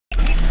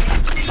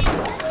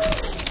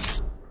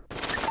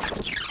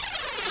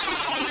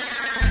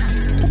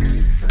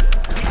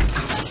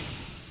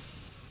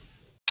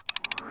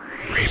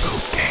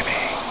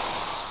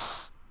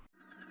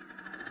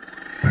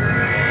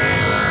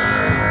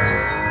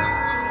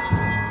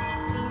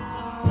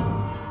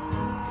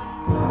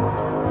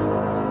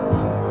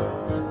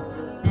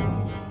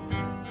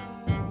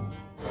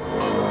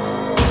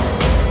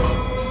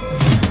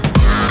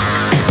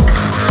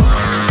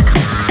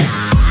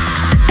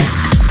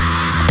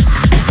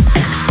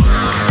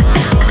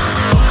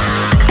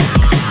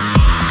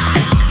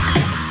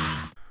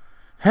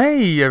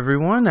Hey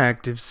everyone,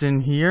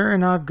 ActivesiN here,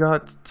 and I've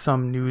got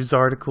some news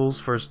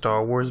articles for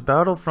Star Wars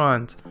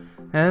Battlefront,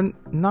 and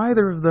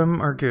neither of them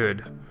are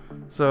good.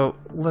 So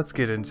let's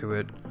get into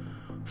it.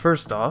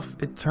 First off,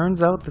 it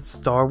turns out that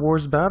Star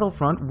Wars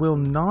Battlefront will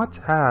not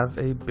have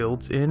a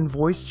built-in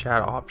voice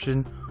chat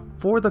option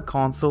for the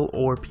console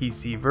or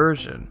PC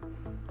version.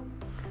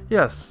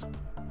 Yes,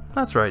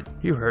 that's right,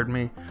 you heard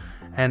me.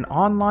 An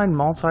online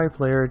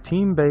multiplayer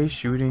team-based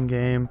shooting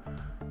game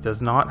does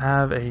not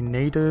have a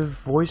native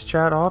voice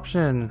chat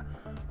option,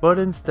 but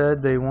instead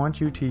they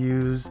want you to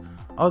use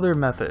other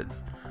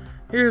methods.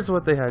 Here's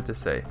what they had to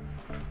say.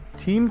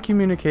 Team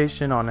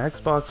communication on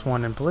Xbox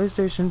One and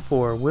PlayStation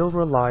 4 will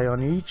rely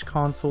on each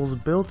console's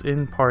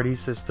built-in party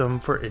system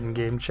for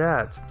in-game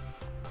chat.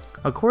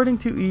 According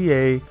to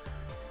EA,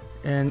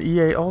 and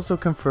EA also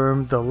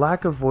confirmed the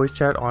lack of voice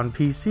chat on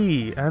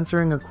PC,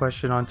 answering a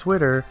question on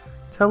Twitter,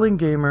 telling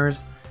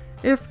gamers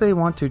if they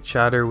want to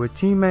chatter with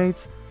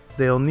teammates,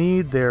 they'll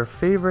need their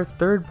favorite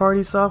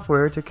third-party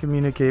software to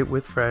communicate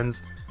with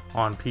friends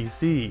on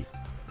PC.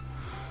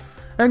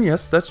 And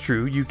yes, that's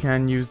true, you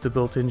can use the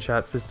built-in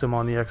chat system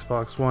on the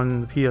Xbox One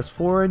and the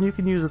PS4, and you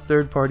can use a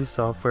third-party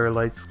software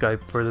like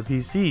Skype for the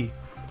PC.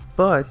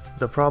 But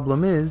the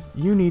problem is,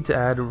 you need to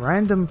add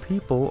random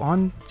people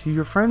onto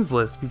your friends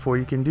list before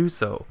you can do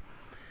so.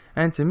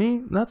 And to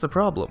me, that's a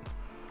problem.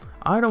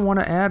 I don't want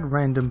to add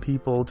random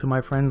people to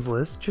my friends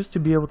list just to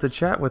be able to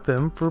chat with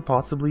them for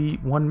possibly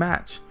one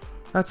match.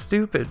 That's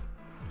stupid.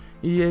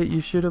 EA,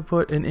 you should have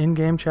put an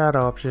in-game chat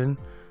option.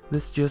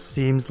 This just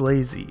seems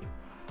lazy.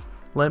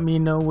 Let me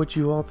know what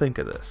you all think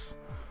of this.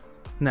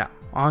 Now,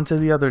 on to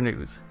the other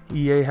news.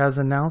 EA has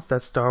announced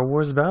that Star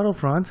Wars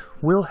Battlefront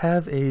will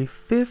have a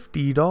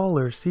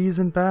 $50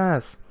 season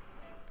pass.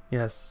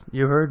 Yes,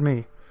 you heard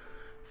me.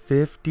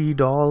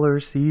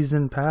 $50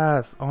 season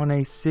pass on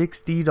a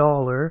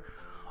 $60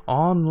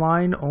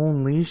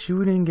 online-only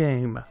shooting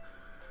game.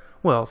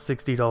 Well,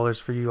 $60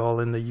 for you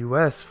all in the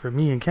US. For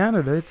me in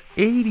Canada, it's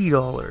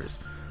 $80.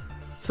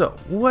 So,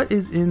 what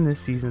is in this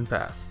season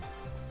pass?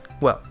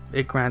 Well,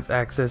 it grants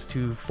access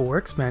to 4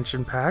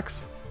 expansion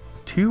packs,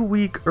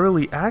 2-week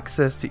early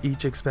access to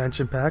each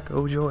expansion pack,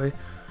 oh joy,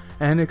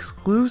 and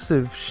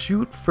exclusive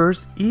shoot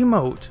first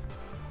emote.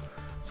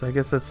 So I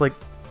guess that's like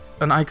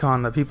an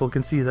icon that people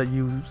can see that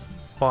you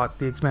bought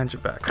the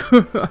expansion pack,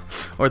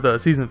 or the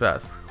season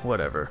pass,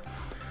 whatever.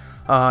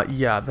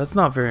 Yeah, that's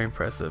not very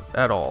impressive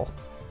at all.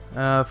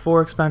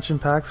 4 expansion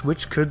packs,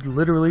 which could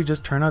literally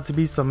just turn out to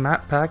be some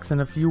map packs and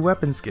a few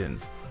weapon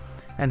skins.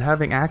 And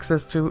having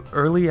access to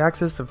early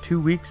access of 2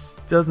 weeks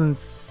doesn't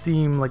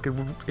seem like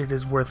it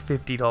is worth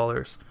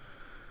 $50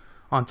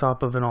 on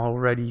top of an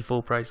already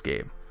full price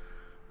game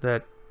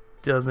that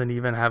doesn't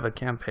even have a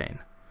campaign.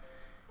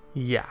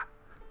 Yeah,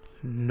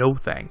 no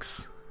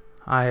thanks.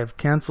 I have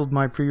cancelled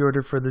my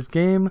pre-order for this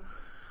game.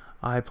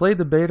 I played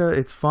the beta,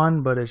 it's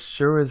fun, but it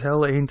sure as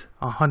hell ain't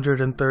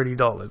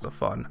 $130 of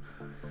fun.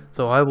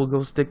 So I will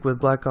go stick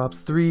with Black Ops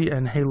 3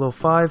 and Halo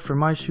 5 for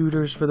my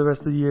shooters for the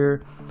rest of the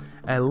year.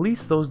 At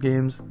least those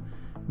games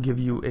give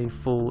you a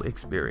full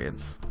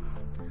experience.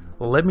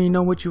 Let me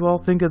know what you all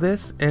think of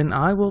this, and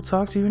I will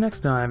talk to you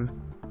next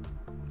time.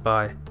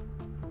 Bye.